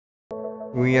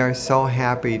We are so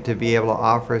happy to be able to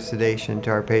offer sedation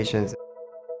to our patients.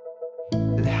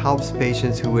 It helps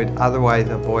patients who would otherwise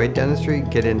avoid dentistry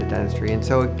get into dentistry, and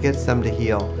so it gets them to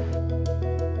heal.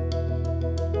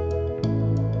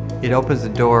 It opens the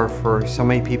door for so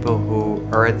many people who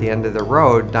are at the end of the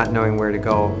road not knowing where to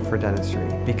go for dentistry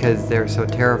because they're so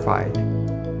terrified.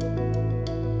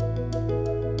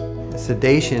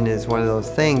 Sedation is one of those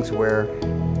things where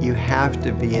you have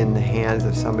to be in the hands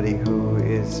of somebody who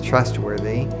is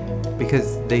trustworthy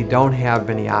because they don't have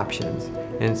many options.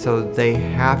 And so they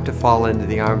have to fall into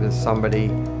the arms of somebody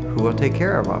who will take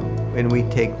care of them. And we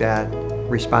take that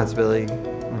responsibility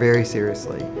very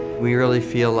seriously. We really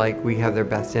feel like we have their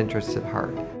best interests at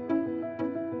heart.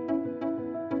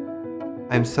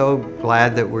 I'm so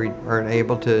glad that we are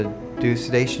able to do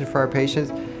sedation for our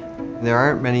patients. There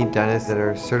aren't many dentists that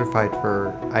are certified for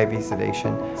IV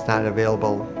sedation. It's not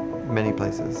available many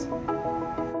places.